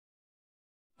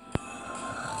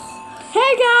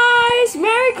Hey guys!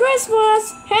 Merry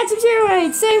Christmas! Handsome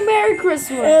 08, say Merry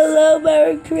Christmas! Hello,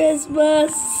 Merry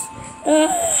Christmas!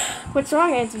 What's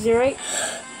wrong, Handsome 08?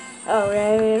 Oh,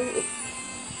 right.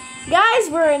 Guys,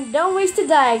 we're in Don't Waste a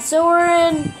Die. So we're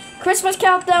in Christmas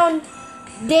Countdown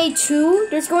Day 2.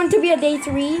 There's going to be a Day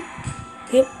 3.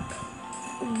 Yep.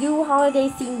 Do holiday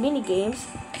themed mini games.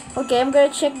 Okay, I'm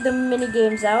gonna check the mini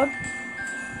games out.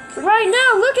 Right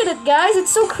now, look at it, guys.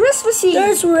 It's so Christmassy.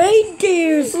 There's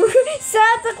reindeers.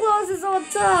 Santa Claus is on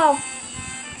top.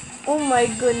 Oh my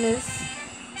goodness.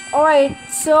 Alright,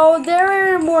 so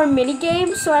there are more mini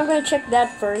games, so I'm gonna check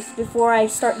that first before I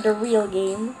start the real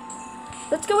game.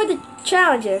 Let's go with the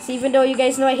challenges, even though you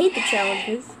guys know I hate the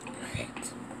challenges.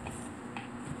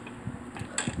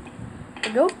 There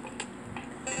we go.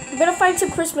 I'm gonna find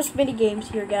some Christmas mini games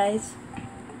here, guys.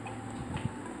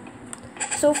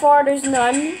 So far, there's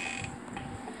none.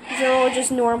 These are all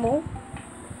just normal.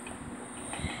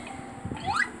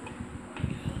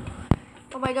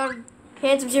 Oh my god,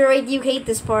 Handsome 08, you hate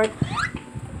this part.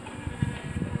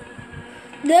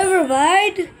 Never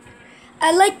mind.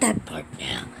 I like that part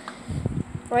now.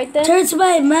 Right then? Turns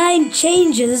my mind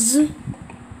changes.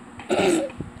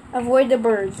 Avoid the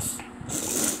birds.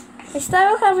 I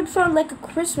still haven't found like a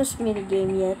Christmas mini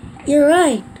game yet. You're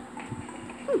right.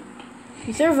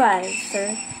 You survived,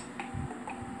 sir.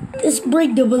 Just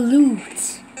bring the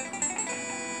balloons.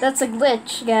 That's a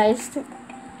glitch, guys.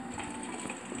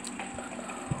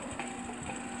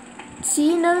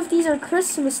 See, none of these are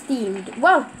Christmas themed.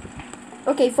 Wow.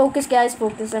 Okay, focus, guys,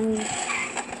 focus.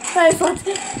 I thought.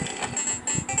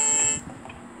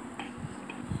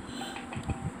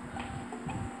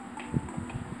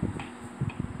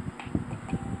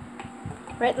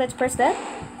 Right, let's press that.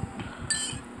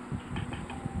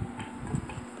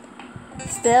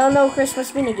 Still no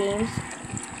Christmas mini games.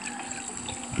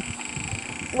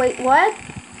 Wait, what?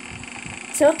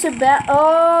 Tilt to back.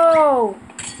 Oh!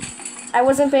 I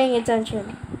wasn't paying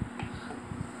attention.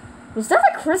 Was that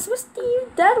a Christmas theme?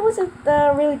 That wasn't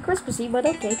really Christmassy, but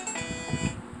okay.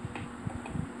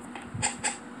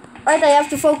 Alright, I have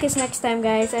to focus next time,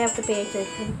 guys. I have to pay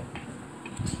attention.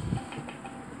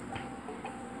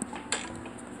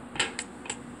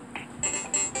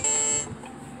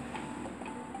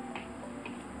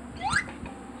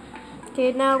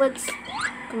 Okay, now let's...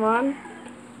 Come on.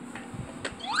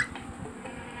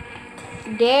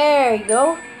 There you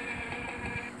go.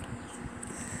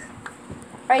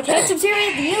 Alright, Handsome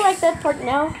 08, do you like that part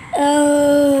now?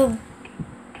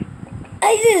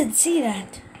 I didn't see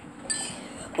that.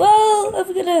 Well,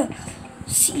 I'm gonna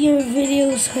see your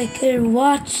videos so I can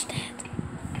watch that.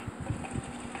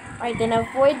 Alright, then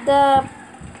avoid the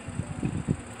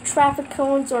traffic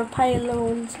cones or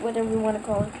pylons, whatever you want to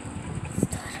call it.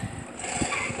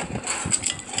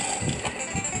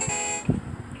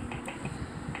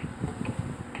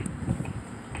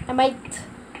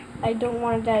 I don't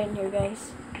want to die in here,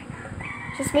 guys.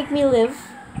 Just make me live.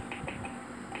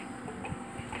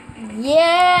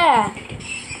 Yeah!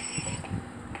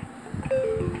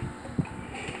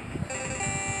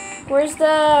 Where's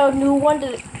the new one?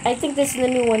 I think this is the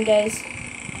new one, guys.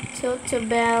 Tilt to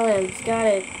balance. Got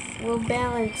it. We'll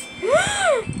balance.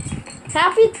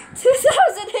 Happy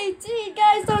 2018,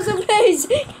 guys. That was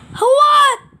amazing.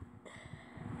 What?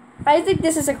 I think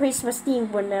this is a Christmas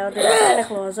themed one now. There's Santa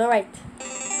Claus. Alright.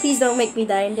 Please don't make me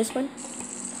die in this one.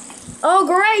 Oh,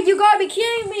 great. You gotta be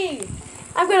kidding me.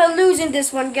 I'm gonna lose in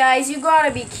this one, guys. You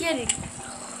gotta be kidding.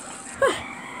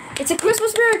 It's a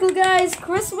Christmas miracle, guys.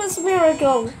 Christmas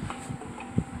miracle.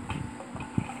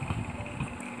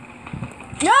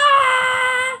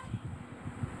 Ah!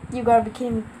 You gotta be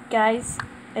kidding me, guys.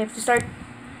 I have to start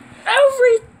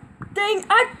everything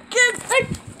again.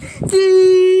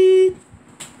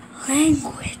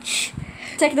 Language.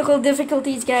 Technical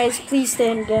difficulties, guys. Please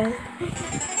stand down.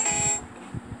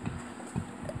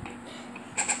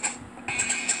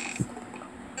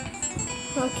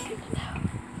 Okay.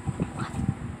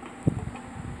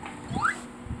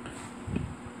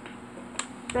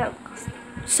 No.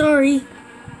 Sorry.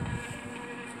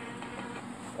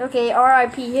 Okay,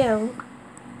 R.I.P. him.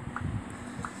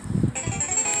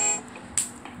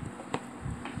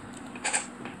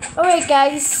 Alright,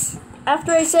 guys.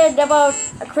 After I said about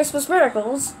Christmas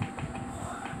miracles,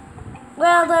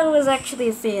 well, that was actually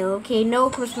a fail. Okay,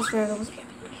 no Christmas miracles.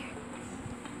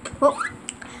 Well,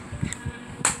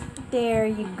 there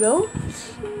you go.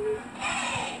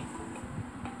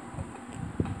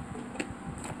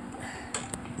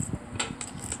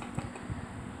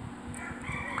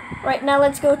 Right, now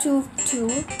let's go to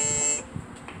 2.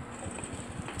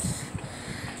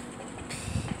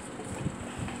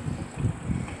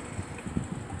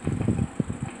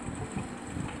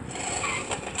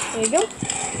 There you go.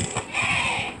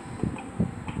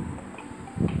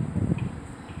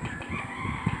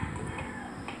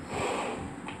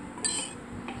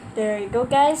 There you go,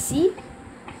 guys. See?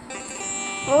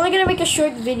 I'm only gonna make a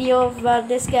short video about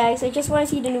this, guys. I just want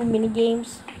to see the new mini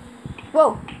games.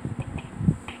 Whoa.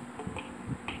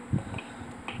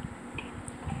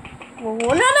 Whoa, no,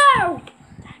 no!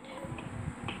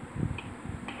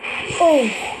 Oh.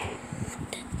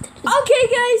 Okay,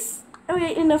 guys.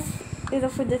 Okay, enough.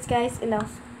 Enough for this, guys.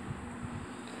 Enough.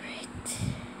 Great.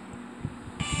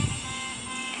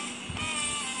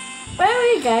 By the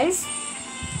way, guys,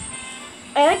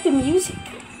 I like the music.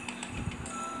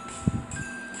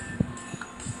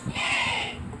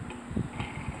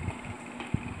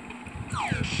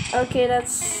 Okay,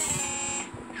 that's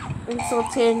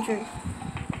insult to injury.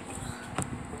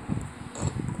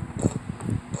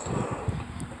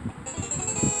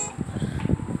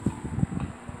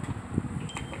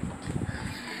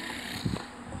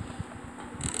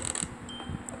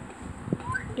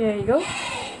 There you go.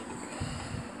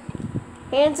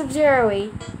 Hands of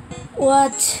 08.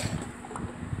 What?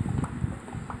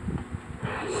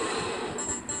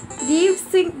 Do you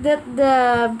think that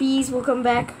the bees will come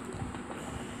back?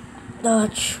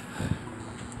 Not true.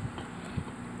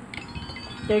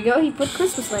 There you go. He put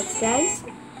Christmas lights, guys.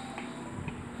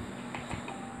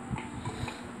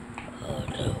 Oh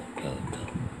no, no, no.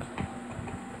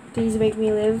 Please make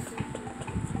me live.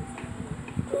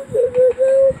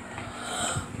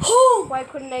 Oh! Why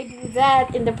couldn't I do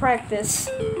that in the practice?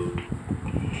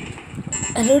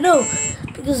 I don't know.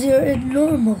 Because you're in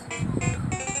normal.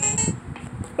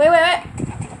 Wait.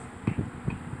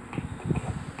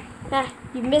 Ah,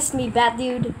 you missed me, bat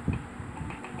dude.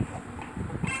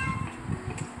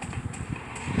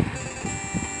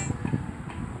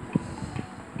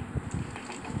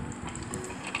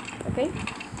 Okay.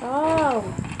 Oh.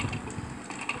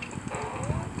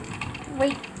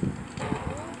 Wait.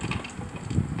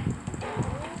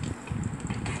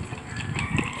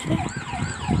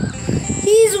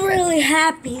 He's really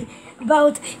happy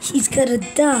about he's gonna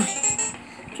die.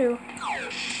 True.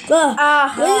 But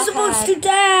when you're supposed to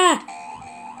die.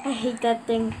 I hate that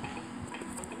thing.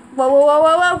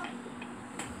 Whoa.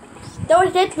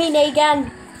 Don't hit me,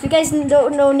 Negan. If you guys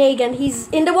don't know Negan, he's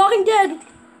in The Walking Dead.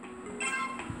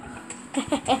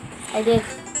 I did.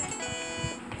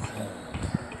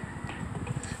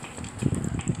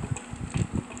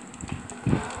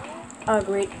 Oh,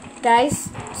 great. Guys,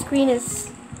 screen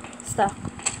is stuck.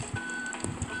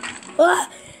 What?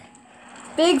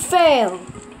 Big fail.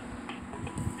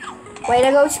 Way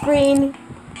to go, screen.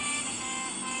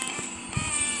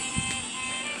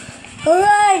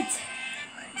 Alright.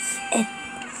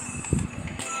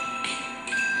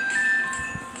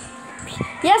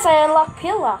 Yes, I unlocked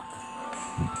Pillock.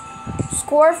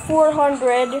 Score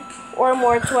 400 or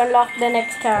more to unlock the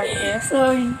next character.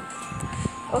 Sorry.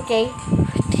 Okay.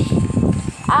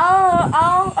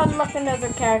 I'll unlock another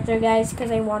character, guys,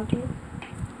 because I want to.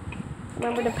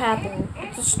 Remember the pattern.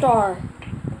 It's a star.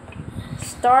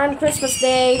 Star on Christmas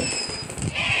Day.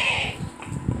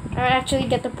 I actually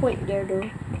get the point there, though.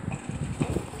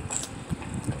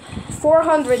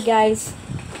 400, guys.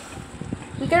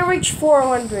 We can reach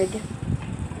 400.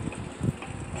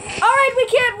 Alright, we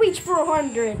can't reach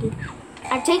 400.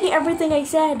 I'm taking everything I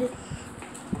said.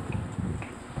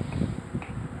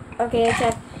 Okay, let's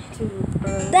have to...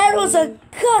 That was a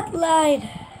cut line.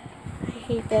 I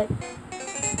hate that.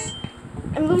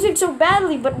 I'm losing so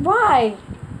badly, but why?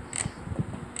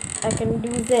 I can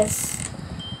do this.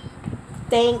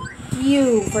 Thank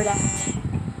you for that.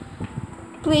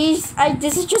 Please,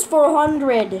 this is just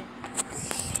 400.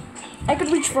 I could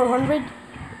reach 400.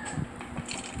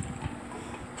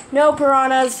 No,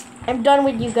 piranhas. I'm done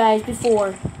with you guys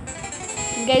before.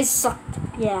 You guys sucked.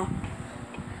 Yeah.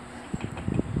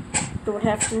 Don't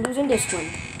have to lose in this one.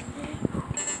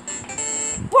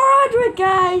 400,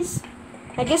 guys!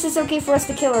 I guess it's okay for us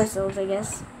to kill ourselves, I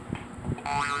guess.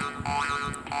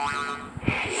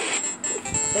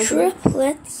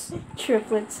 Triplets?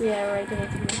 Triplets, yeah, right.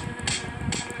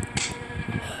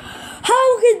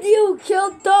 How can you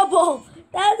kill double?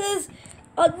 That is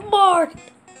unmarked.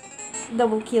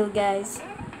 Double kill, guys.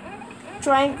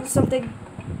 Triangle, something.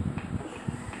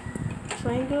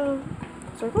 Triangle,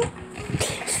 circle?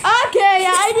 Okay,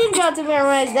 I didn't got to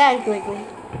memorize that quickly.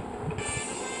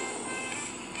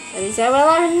 At least I will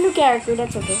learn a new character,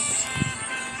 that's okay.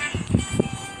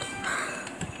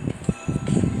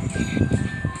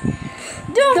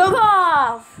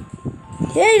 Dukov!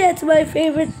 Hey, that's my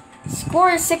favorite.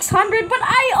 Score is 600, but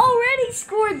I already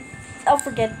scored. Oh,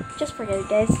 just forget it,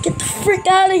 guys. Get the frick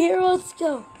out of here, let's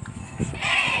go.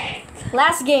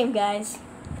 Last game, guys.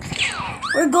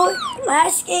 We're going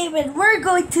last game, and we're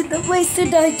going to the place to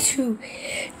die to.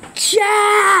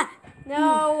 Cha!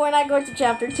 No, we're not going to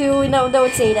chapter 2. No,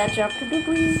 don't say that, chapter 2,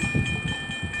 please.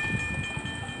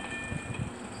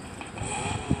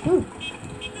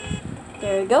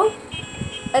 There we go.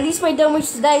 At least my dumb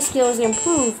ways to die skills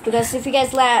improved, because if you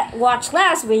guys watched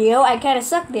last video, I kind of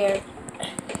sucked there.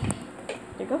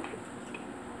 There you go.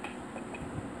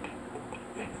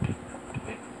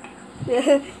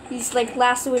 He's like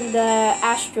lassoing the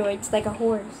asteroids like a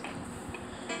horse.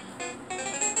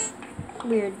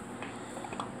 Weird.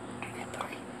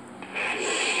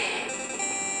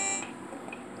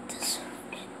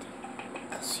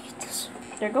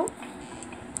 There you go.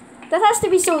 That has to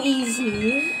be so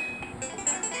easy.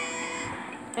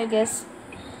 I guess.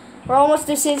 We're almost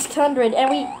to 600 and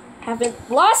we haven't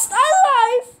lost our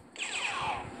life!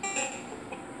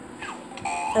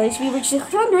 At least we reached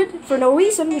 600 for no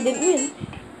reason. We didn't win.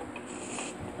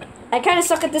 I kind of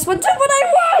suck at this one too, but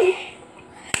I won!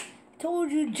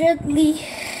 Told you gently.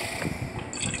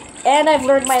 And I've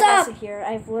learned my lesson here.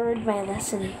 I've learned my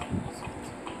lesson.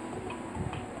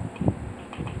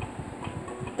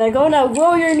 They're going to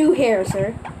grow your new hair,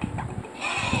 sir.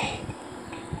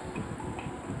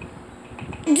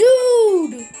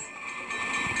 Dude!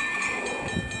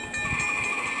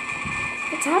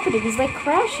 What's happening? He's like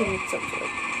crashing at some sort.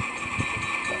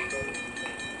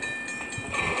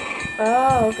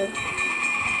 Oh, okay.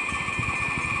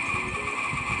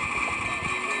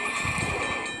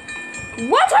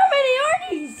 What? How many are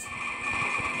these?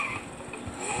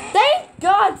 Thank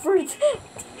God for it.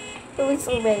 There was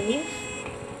so many.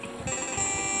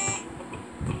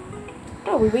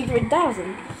 Oh, we reached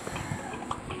 1,000.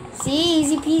 See,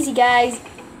 easy peasy, guys.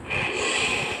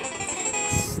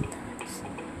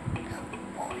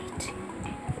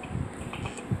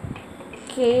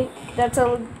 Okay, that's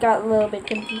all. Got a little bit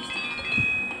confused.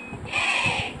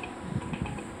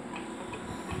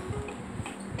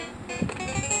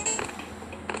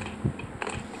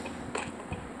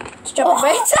 Just jump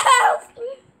right down.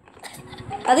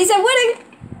 At least I'm winning.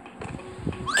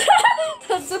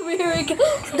 That's a miracle.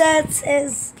 That's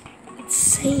as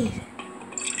insane.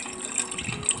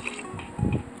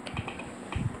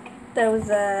 That was,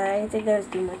 I think that was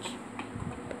too much.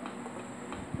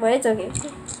 But it's okay.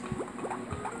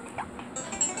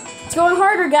 It's going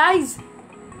harder, guys.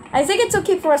 I think it's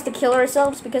okay for us to kill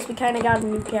ourselves because we kind of got a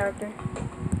new character.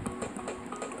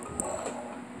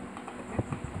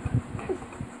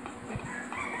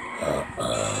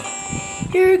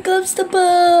 Here comes the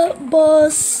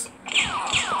boss.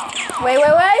 Wait,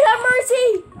 have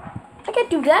mercy! I can't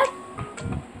do that.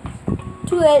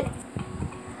 Too late.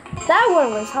 That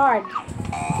one was hard.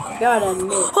 Gotta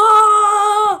admit.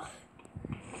 Oh!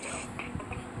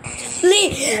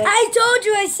 Lee, I told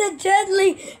you, I said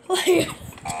gently.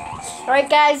 Alright,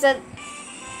 guys,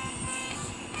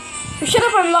 we should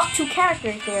have unlocked 2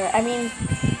 characters there. I mean,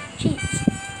 jeez.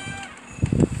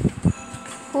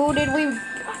 Who did we...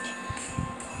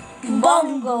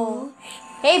 Bungle.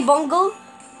 Hey, Bungle.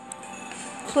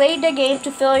 Play the game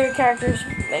to fill your characters.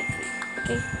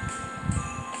 Okay.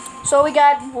 So we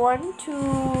got 1,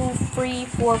 2, 3,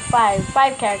 4, 5.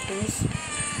 5 characters.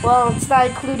 Well, it's not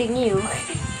including you.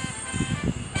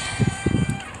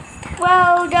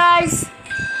 Well, guys.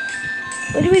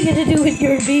 What are we gonna do with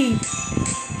your bee?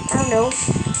 I don't know.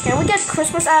 Can we get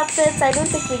Christmas outfits? I don't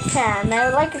think we can. I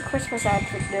would like a Christmas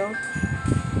outfit though.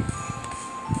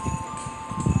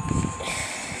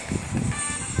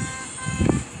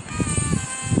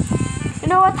 You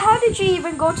know what? How did you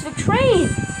even go to the train?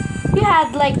 You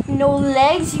had like no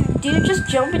legs. Did you just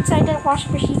jump inside that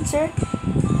washing machine, sir?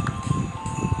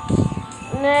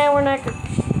 Nah, we're not good.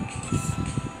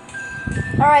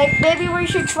 Alright, maybe we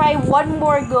should try one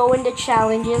more go in the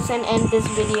challenges and end this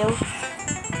video.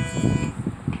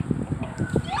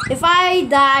 If I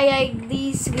die, at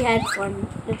least we had fun.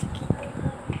 That's okay.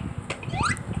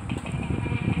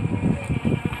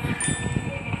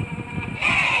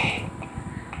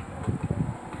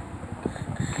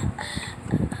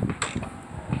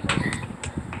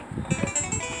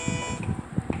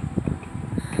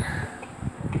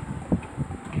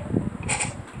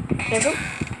 There we go.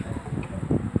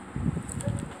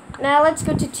 Now let's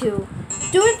go to 2.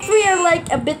 2 and 3 are like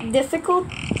a bit difficult.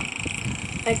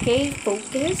 Okay,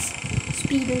 focus,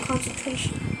 speed, and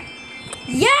concentration.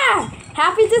 Yeah!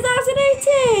 Happy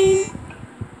 2018!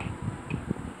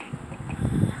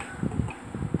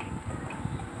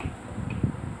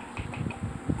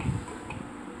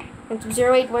 And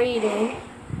 208, what are you doing?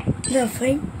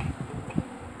 Nothing.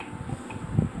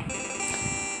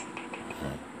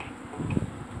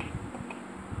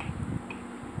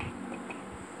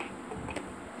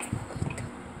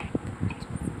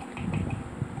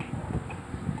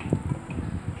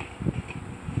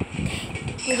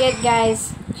 Good,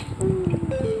 guys.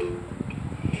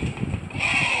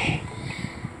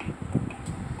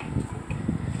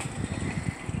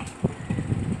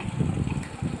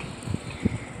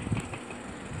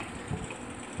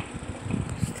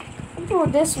 Oh,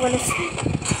 this one is...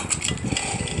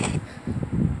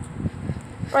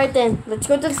 Right then, let's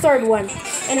go to the third one.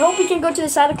 And hope we can go to the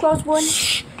Santa Claus one.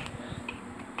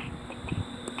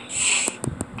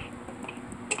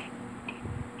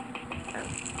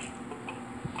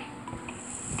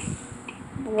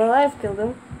 Well, I've killed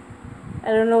him. I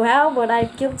don't know how, but I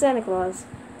killed Santa Claus.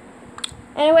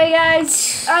 Anyway,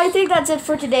 guys, I think that's it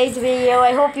for today's video.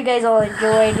 I hope you guys all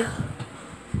enjoyed.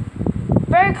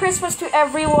 Merry Christmas to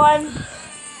everyone.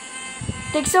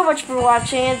 Thanks so much for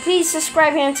watching, and please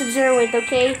subscribe Handsome08,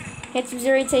 okay?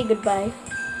 Handsome08, say goodbye.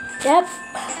 Yep.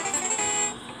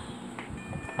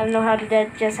 I don't know how did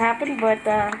that just happen, but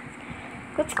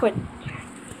let's quit.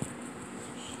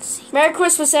 Merry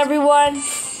Christmas, everyone,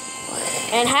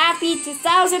 and happy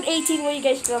 2018. What you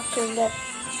guys still showing that?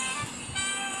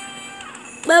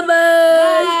 Bye-bye.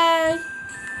 Bye.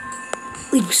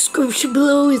 Leave a description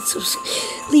below and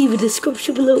leave a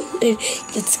description below and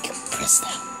let's press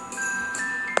that.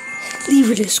 Leave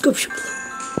a description below.